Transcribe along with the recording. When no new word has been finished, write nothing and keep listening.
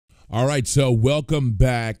All right, so welcome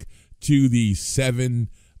back to the seven-step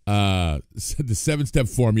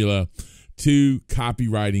formula to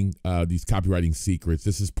copywriting, these copywriting secrets.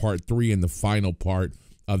 This is part 3 and the final part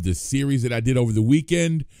of this series that I did over the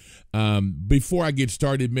weekend. Before I get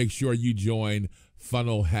started, make sure you join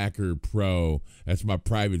Funnel Hacker Pro. That's my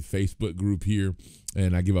private Facebook group here,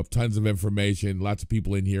 and I give up tons of information. Lots of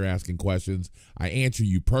people in here asking questions. I answer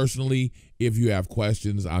you personally. If you have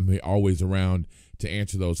questions, I'm always around to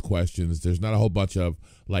answer those questions. There's not a whole bunch of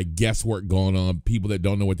like guesswork going on. People that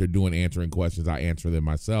don't know what they're doing answering questions, I answer them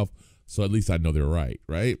myself. So at least I know they're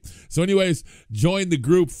right? So anyways, join the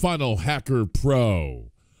group Funnel Hacker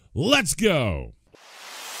Pro. Let's go.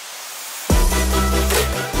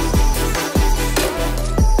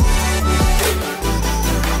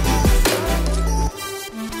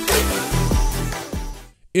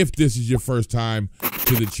 If this is your first time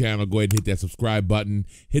to the channel, go ahead and hit that subscribe button,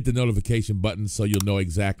 hit the notification button so you'll know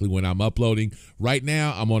exactly when I'm uploading. Right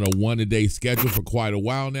now, I'm on a 1-a-day schedule for quite a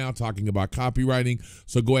while now talking about copywriting.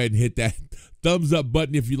 So go ahead and hit that thumbs up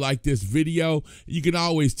button if you like this video. You can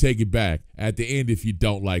always take it back at the end if you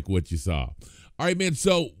don't like what you saw. All right, man.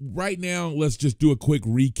 So right now, let's just do a quick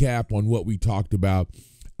recap on what we talked about.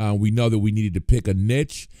 We know that we needed to pick a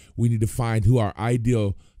niche. We need to find who our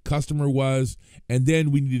ideal customer was, and then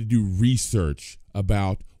we need to do research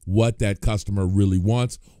about what that customer really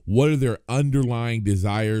wants. What are their underlying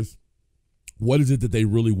desires? What is it that they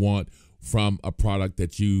really want from a product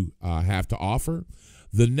that you have to offer?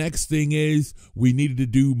 The next thing is we needed to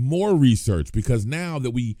do more research, because now that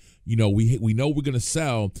we know we're going to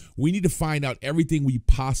sell, we need to find out everything we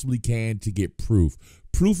possibly can to get proof.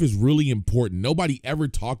 Proof is really important. Nobody ever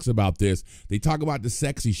talks about this. They talk about the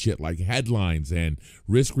sexy shit like headlines and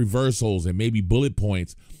risk reversals and maybe bullet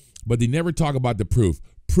points, but they never talk about the proof.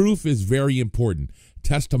 Proof is very important.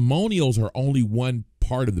 Testimonials are only one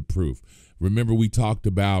part of the proof. Remember, we talked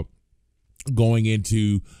about going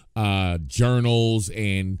into journals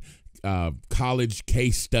and college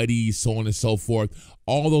case studies, so on and so forth.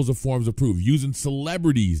 All those are forms of proof. Using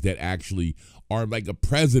celebrities that actually are like a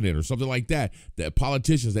president or something like that, that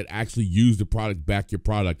politicians that actually use the product, back your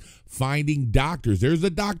product. Finding doctors. There's a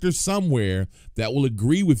doctor somewhere that will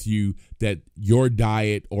agree with you that your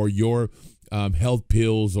diet or your health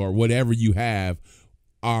pills or whatever you have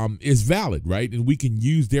is valid, right? And we can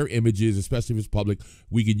use their images, especially if it's public.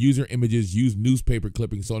 We can use their images, use newspaper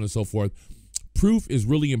clippings, so on and so forth. Proof is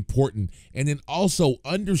really important. And then also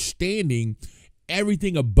understanding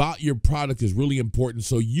everything about your product is really important,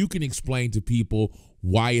 so you can explain to people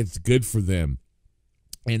why it's good for them.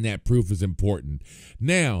 And that proof is important.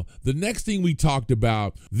 Now, the next thing we talked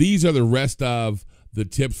about, these are the rest of the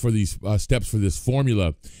tips for these steps for this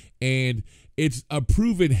formula. And it's a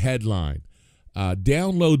proven headline.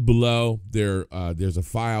 Download below. There's a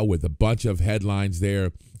file with a bunch of headlines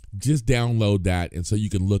there. Just download that, and so you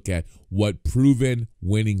can look at what proven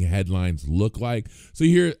winning headlines look like. So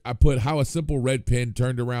here I put how a simple red pen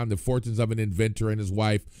turned around the fortunes of an inventor and his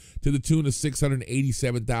wife to the tune of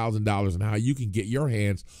 $687,000, and how you can get your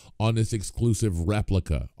hands on this exclusive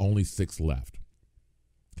replica. Only 6 left.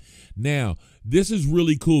 Now, this is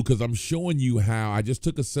really cool because I'm showing you how I just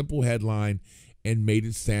took a simple headline and made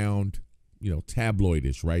it sound,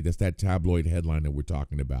 tabloidish, right? That's that tabloid headline that we're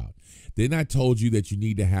talking about. Then I told you that you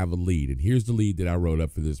need to have a lead, and here's the lead that I wrote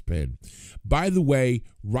up for this pen. By the way,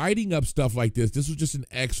 writing up stuff like this was just an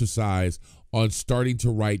exercise on starting to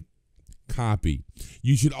write copy.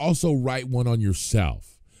 You should also write one on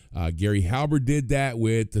yourself. Gary Halbert did that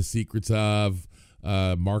with The Secrets of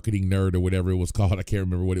Marketing Nerd or whatever it was called. I can't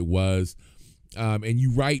remember what it was. And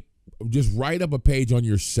you just write up a page on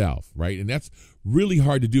yourself, right? And that's really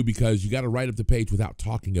hard to do because you got to write up the page without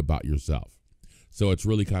talking about yourself. So it's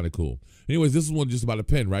really kind of cool. Anyways, this is one just about a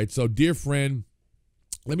pen, right? So, dear friend,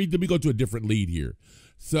 let me go to a different lead here.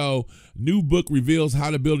 So, new book reveals how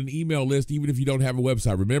to build an email list even if you don't have a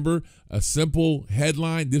website. Remember, a simple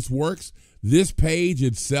headline, this works. This page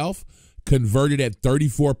itself converted at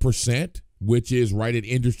 34%, which is right at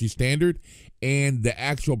industry standard. And the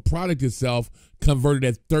actual product itself converted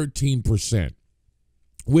at 13%,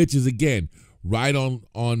 which is, again, right on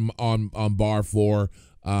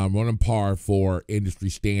par for industry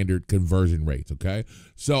standard conversion rates. Okay,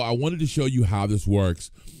 so I wanted to show you how this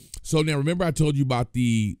works. So now remember I told you about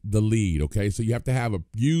the lead. Okay, so you have to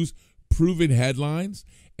use proven headlines,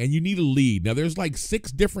 and you need a lead. Now there's like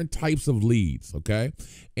 6 different types of leads. Okay,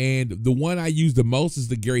 and the one I use the most is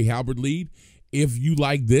the Gary Halbert lead. If you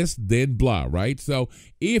like this, then blah, right? So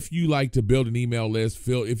if you like to build an email list,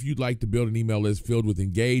 filled with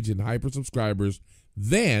engaged and hyper subscribers,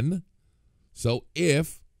 then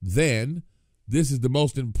this is the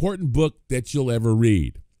most important book that you'll ever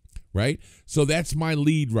read, right? So that's my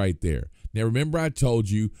lead right there. Now, remember I told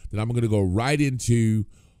you that I'm going to go right into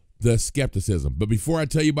the skepticism. But before I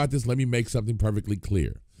tell you about this, let me make something perfectly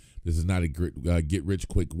clear. This is not a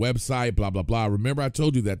get-rich-quick website, blah, blah, blah. Remember I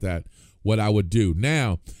told you that what I would do.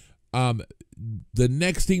 Now, the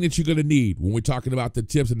next thing that you're going to need when we're talking about the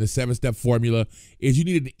tips and the 7-step formula is you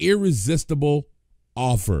need an irresistible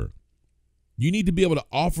offer. You need to be able to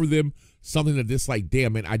offer them something that it's like,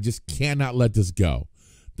 damn, man, I just cannot let this go.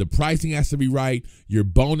 The pricing has to be right, your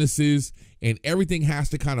bonuses, and everything has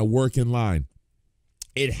to kind of work in line.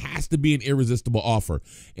 It has to be an irresistible offer.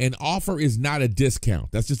 An offer is not a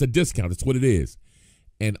discount. That's just a discount. That's what it is.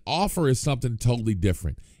 An offer is something totally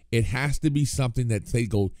different. It has to be something that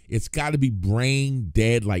it's got to be brain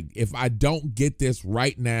dead. Like, if I don't get this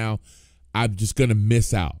right now, I'm just going to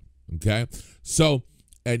miss out. Okay. So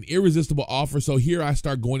an irresistible offer. So here I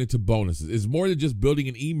start going into bonuses. It's more than just building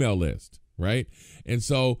an email list, right? And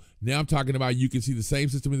so now I'm talking about, you can see the same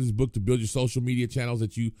system in this book to build your social media channels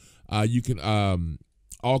that you can,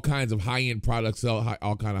 all kinds of high-end products, sell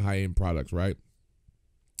all kind of high-end products, right?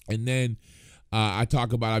 And then I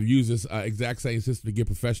talk about, I've used this exact same system to get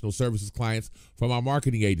professional services clients from our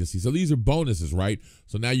marketing agency. So these are bonuses, right?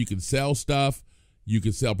 So now you can sell stuff. You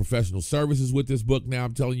can sell professional services with this book now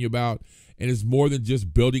I'm telling you about. And it's more than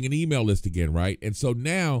just building an email list again, right? And so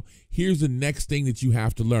now here's the next thing that you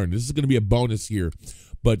have to learn. This is going to be a bonus here.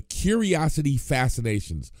 But curiosity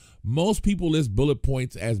fascinations. Most people list bullet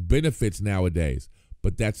points as benefits nowadays,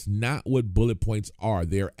 but that's not what bullet points are.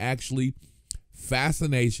 They're actually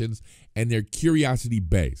fascinations, and they're curiosity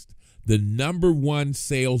based. The number one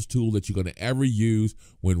sales tool that you're going to ever use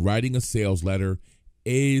when writing a sales letter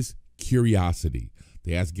is curiosity.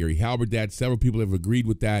 They asked Gary Halbert that. Several people have agreed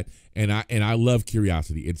with that, and I love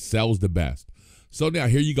curiosity. It sells the best. So now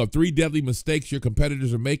here you go. 3 deadly mistakes your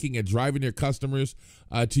competitors are making at driving their customers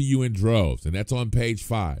to you in droves, and that's on page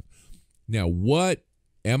 5. Now, what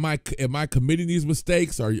am I committing these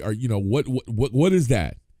mistakes? Or what is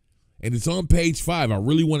that? And it's on page 5. I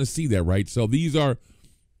really want to see that, right? So these are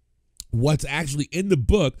what's actually in the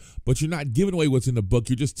book, but you're not giving away what's in the book.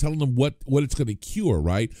 You're just telling them what it's going to cure,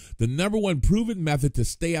 right? The number one proven method to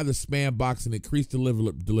stay out of the spam box and increase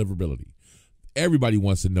deliverability. Everybody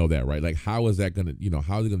wants to know that, right? Like, how is that going to,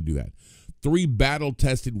 how are they going to do that? 3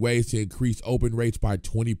 battle-tested ways to increase open rates by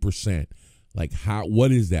 20%. Like,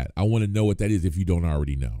 what is that? I want to know what that is if you don't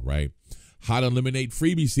already know, right? How to eliminate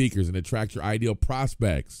freebie seekers and attract your ideal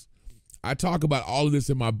prospects. I talk about all of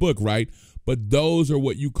this in my book, right? But those are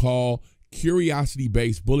what you call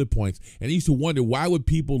curiosity-based bullet points. And I used to wonder, why would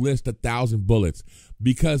people list 1,000 bullets?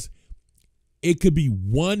 Because it could be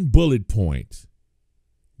one bullet point,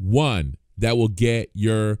 one that will get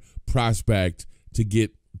your prospect to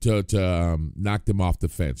knock them off the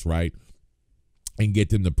fence, right? And get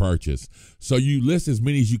them to purchase. So you list as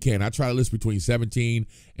many as you can. I try to list between 17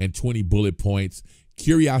 and 20 bullet points,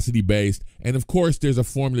 curiosity based. And of course, there's a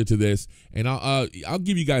formula to this. And I'll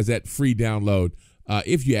give you guys that free download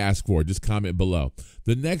if you ask for it. Just comment below.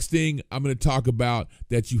 The next thing I'm going to talk about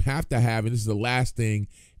that you have to have, and this is the last thing,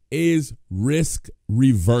 is risk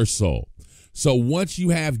reversal. So once you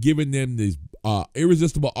have given them this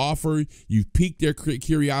irresistible offer, you've piqued their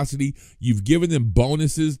curiosity, you've given them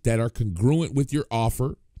bonuses that are congruent with your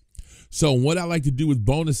offer. So what I like to do with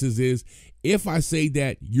bonuses is, if I say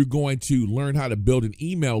that you're going to learn how to build an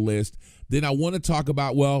email list, then I want to talk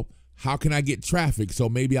about, well, how can I get traffic? So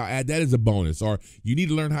maybe I'll add that as a bonus. Or you need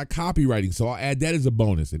to learn how copywriting, so I'll add that as a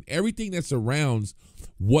bonus. And everything that surrounds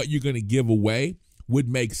what you're going to give away would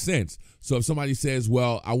make sense. So if somebody says,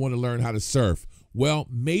 well, I want to learn how to surf, well,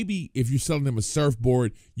 maybe if you're selling them a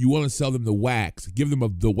surfboard, you want to sell them the wax. Give them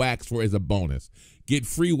the wax as a bonus. Get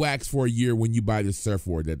free wax for a year when you buy this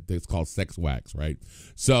surfboard that's called sex wax, right?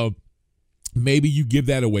 So maybe you give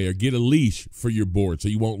that away, or get a leash for your board so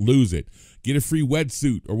you won't lose it. Get a free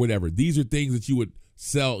wetsuit or whatever. These are things that you would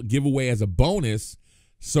give away as a bonus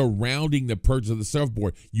surrounding the purchase of the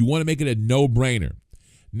surfboard. You want to make it a no-brainer.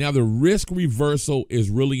 Now, the risk reversal is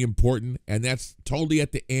really important, and that's totally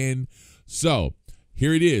at the end. So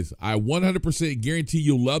here it is. I 100% guarantee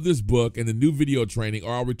you'll love this book and the new video training,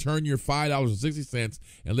 or I'll return your $5.60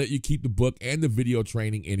 and let you keep the book and the video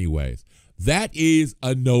training anyways. That is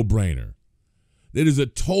a no-brainer. That is a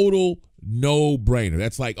total no-brainer.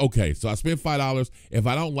 That's like, okay, so I spent $5. If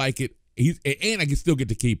I don't like it, and I can still get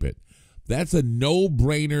to keep it. That's a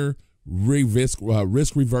no-brainer risk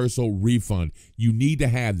reversal refund. You need to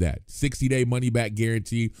have that 60-day money-back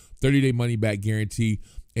guarantee, 30-day money-back guarantee,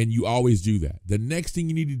 and you always do that. The next thing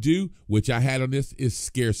you need to do, which I had on this, is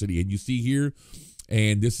scarcity. And you see here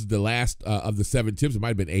And this is the last of the 7 tips. It might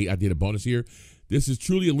have been 8. I did a bonus here. This is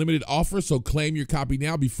truly a limited offer, so claim your copy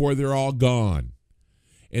now before they're all gone.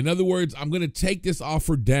 In other words, I'm going to take this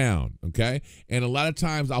offer down, okay? And a lot of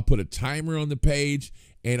times I'll put a timer on the page,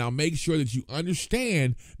 and I'll make sure that you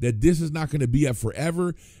understand that this is not going to be up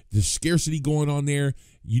forever. There's scarcity going on there.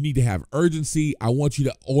 You need to have urgency. I want you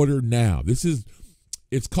to order now.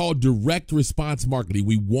 It's called direct response marketing.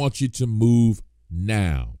 We want you to move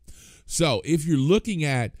now. So if you're looking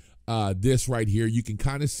at this right here, you can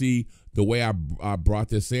kind of see the way I brought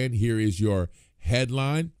this in. Here is your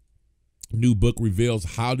headline. New book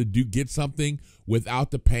reveals how to get something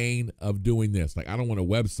without the pain of doing this. Like, I don't want a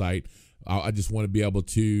website. I just want to be able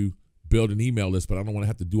to build an email list, but I don't want to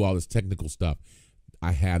have to do all this technical stuff.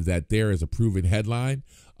 I have that there as a proven headline,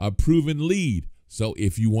 a proven lead. So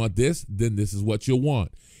if you want this, then this is what you'll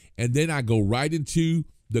want. And then I go right into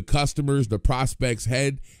the customers, the prospects'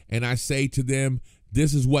 head, and I say to them,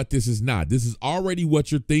 this is what this is not. This is already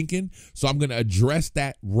what you're thinking, so I'm going to address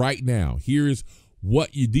that right now. Here's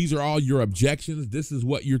these are all your objections. This is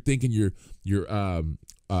what you're thinking. You're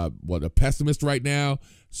a pessimist right now.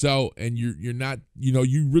 So, and you're not,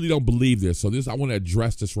 you really don't believe this. So I want to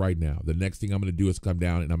address this right now. The next thing I'm going to do is come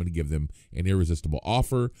down and I'm going to give them an irresistible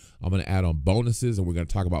offer. I'm going to add on bonuses, and we're going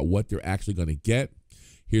to talk about what they're actually going to get.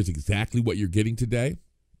 Here's exactly what you're getting today.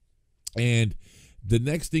 And the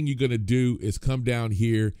next thing you're going to do is come down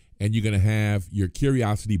here and you're going to have your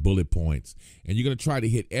curiosity bullet points, and you're going to try to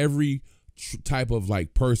hit every type of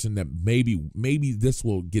like person that maybe this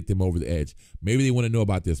will get them over the edge. Maybe they want to know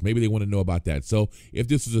about this. Maybe they want to know about that. So if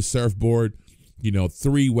this is a surfboard,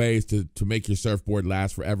 3 ways to make your surfboard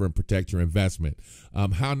last forever and protect your investment.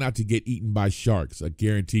 How not to get eaten by sharks, a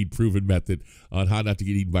guaranteed proven method on how not to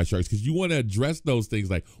get eaten by sharks. Because you want to address those things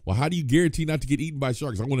like, well, how do you guarantee not to get eaten by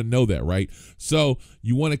sharks? I want to know that, right? So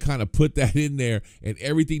you want to kind of put that in there, and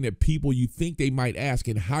everything that people you think they might ask.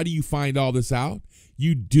 And how do you find all this out?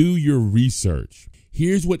 You do your research.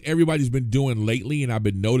 Here's what everybody's been doing lately, and I've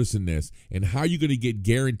been noticing this. And how you're going to get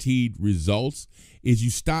guaranteed results is you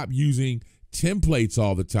stop using templates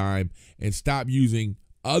all the time and stop using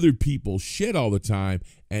other people's shit all the time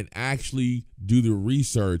and actually do the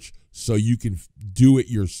research so you can do it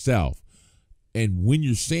yourself. And when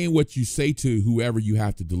you're saying what you say to whoever you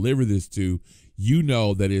have to deliver this to,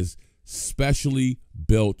 that is specially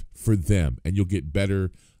built for them, and you'll get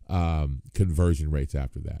better conversion rates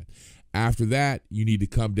after that. After that, you need to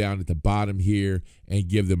come down at the bottom here and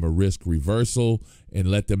give them a risk reversal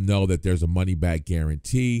and let them know that there's a money back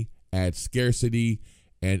guarantee. Add scarcity,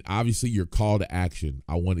 and obviously your call to action.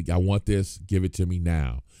 I want this, give it to me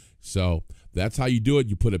now. So that's how you do it.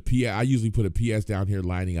 You put a PS. I usually put a PS down here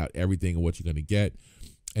lining out everything and what you're going to get,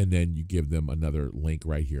 and then you give them another link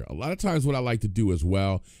right here. A lot of times what I like to do as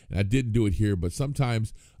well, and I didn't do it here, but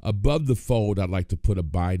sometimes above the fold, I'd like to put a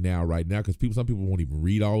buy now right now, because some people won't even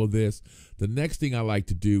read all of this. The next thing I like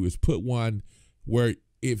to do is put one where,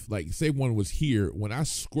 if, like, say one was here, when I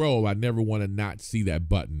scroll, I never want to not see that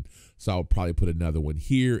button. So I'll probably put another one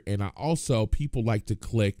here. And people like to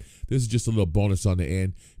click, this is just a little bonus on the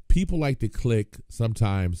end. People like to click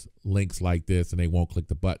sometimes links like this, and they won't click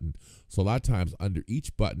the button. So a lot of times under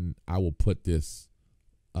each button, I will put this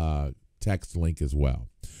text link as well.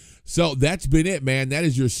 So that's been it, man. That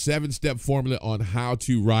is your 7-step formula on how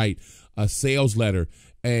to write a sales letter.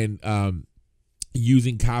 And,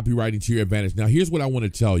 using copywriting to your advantage. Now, here's what I want to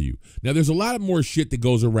tell you. Now, there's a lot of more shit that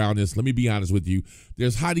goes around this. Let me be honest with you.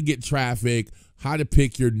 There's how to get traffic, how to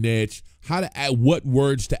pick your niche, how to add what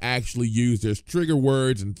words to actually use. There's trigger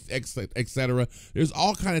words and etc. There's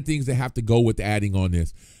all kind of things that have to go with adding on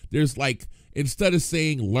this. There's like, instead of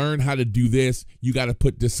saying learn how to do this, you got to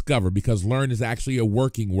put discover, because learn is actually a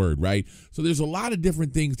working word, right? So there's a lot of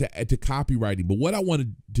different things to copywriting. But what I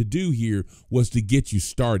wanted to do here was to get you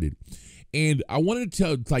started. And I wanted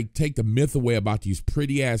to take the myth away about these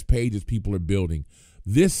pretty ass pages people are building.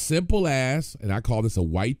 This simple ass, and I call this a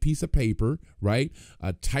white piece of paper, right?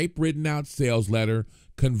 A typewritten out sales letter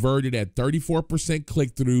converted at 34%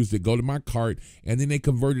 click-throughs that go to my cart, and then they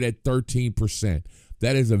converted at 13%.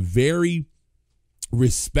 That is a very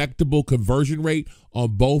respectable conversion rate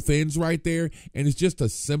on both ends right there, and it's just a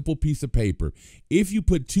simple piece of paper. If you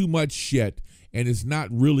put too much shit and it's not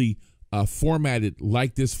really formatted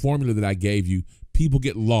like this formula that I gave you, people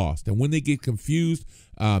get lost. And when they get confused,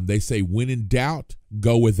 they say, when in doubt,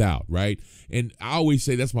 go without, right? And I always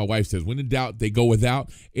say, that's my wife says, when in doubt, they go without.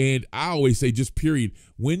 And I always say, just period.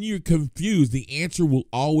 When you're confused, the answer will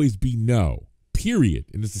always be no, period.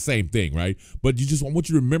 And it's the same thing, right? But I want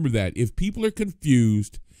you to remember that if people are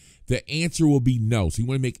confused, the answer will be no. So you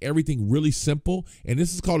want to make everything really simple. And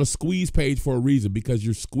this is called a squeeze page for a reason, because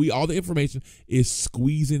you're all the information is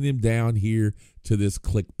squeezing them down here to this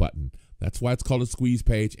click button. That's why it's called a squeeze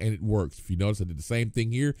page, and it works. If you notice, I did the same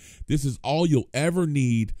thing here. This is all you'll ever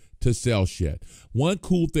need to sell shit. One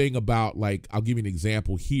cool thing about, like, I'll give you an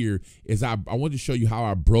example here, is I wanted to show you how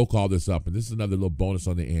I broke all this up, and this is another little bonus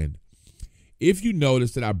on the end. If you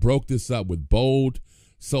notice that I broke this up with bold,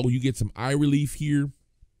 so you get some eye relief here,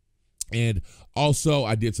 and also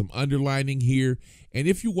I did some underlining here. And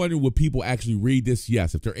if you wonder, will people actually read this?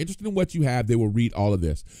 Yes. If they're interested in what you have, they will read all of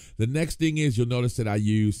this. The next thing is, you'll notice that I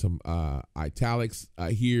use some italics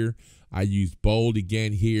here. I used bold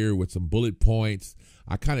again here with some bullet points.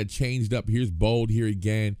 I kind of changed up. Here's bold here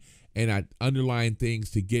again. And I underline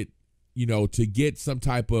things to get, to get some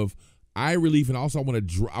type of eye relief. And also I want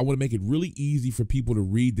to make it really easy for people to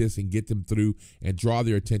read this and get them through and draw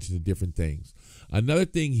their attention to different things. Another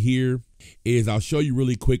thing here is, I'll show you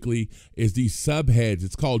really quickly, is these subheads.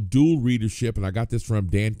 It's called dual readership, and I got this from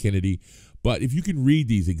Dan Kennedy. But if you can read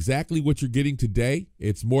these, exactly what you're getting today,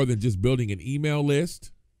 it's more than just building an email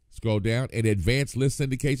list. Scroll down. An advanced list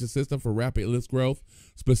syndication system for rapid list growth,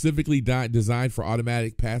 specifically designed for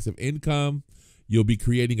automatic passive income. You'll be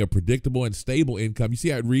creating a predictable and stable income. You see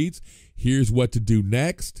how it reads? Here's what to do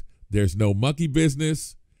next. There's no monkey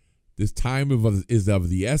business. This time is of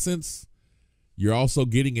the essence. You're also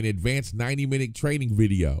getting an advanced 90-minute training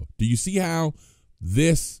video. Do you see how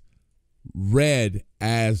this read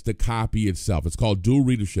as the copy itself? It's called dual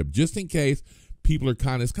readership. Just in case people are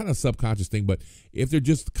it's kind of a subconscious thing, but if they're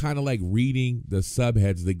just kind of like reading the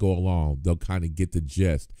subheads as they go along, they'll kind of get the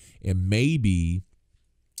gist. And maybe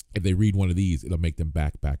if they read one of these, it'll make them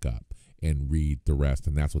back up and read the rest,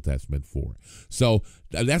 and that's what that's meant for. So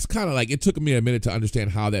that's kind of like, it took me a minute to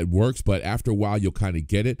understand how that works, but after a while you'll kind of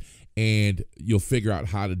get it and you'll figure out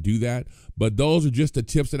how to do that. But those are just the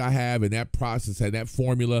tips that I have in that process and that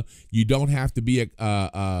formula. You don't have to be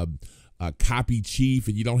a copy chief,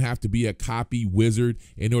 and you don't have to be a copy wizard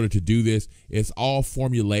in order to do this. It's all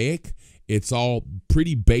formulaic. It's all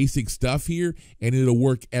pretty basic stuff here, and it'll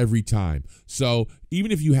work every time. So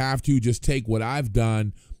even if you have to, just take what I've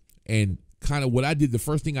done. And kind of what I did, the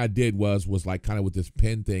first thing I did was like kind of with this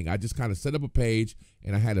pen thing, I just kind of set up a page,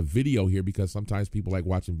 and I had a video here because sometimes people like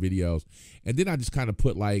watching videos. And then I just kind of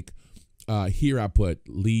put like, here I put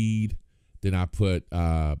lead, then I put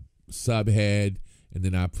subhead, and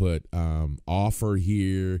then I put offer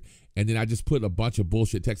here. And then I just put a bunch of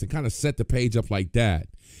bullshit text and kind of set the page up like that.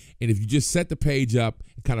 And if you just set the page up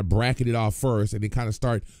and kind of bracket it off first and then kind of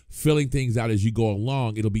start filling things out as you go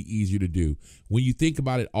along, it'll be easier to do. When you think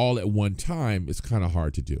about it all at one time, it's kind of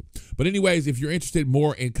hard to do. But anyways, if you're interested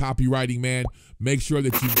more in copywriting, man, make sure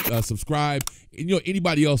that you subscribe. And,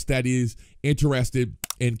 anybody else that is interested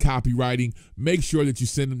in copywriting, make sure that you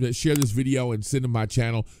share this video and send them my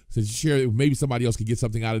channel. So maybe somebody else can get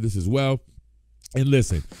something out of this as well. And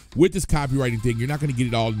listen, with this copywriting thing, you're not going to get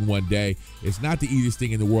it all in one day. It's not the easiest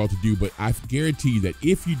thing in the world to do, but I guarantee you that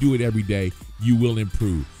if you do it every day, you will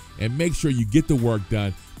improve. And make sure you get the work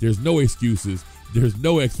done. There's no excuses. There's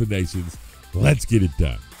no explanations. Let's get it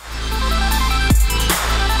done.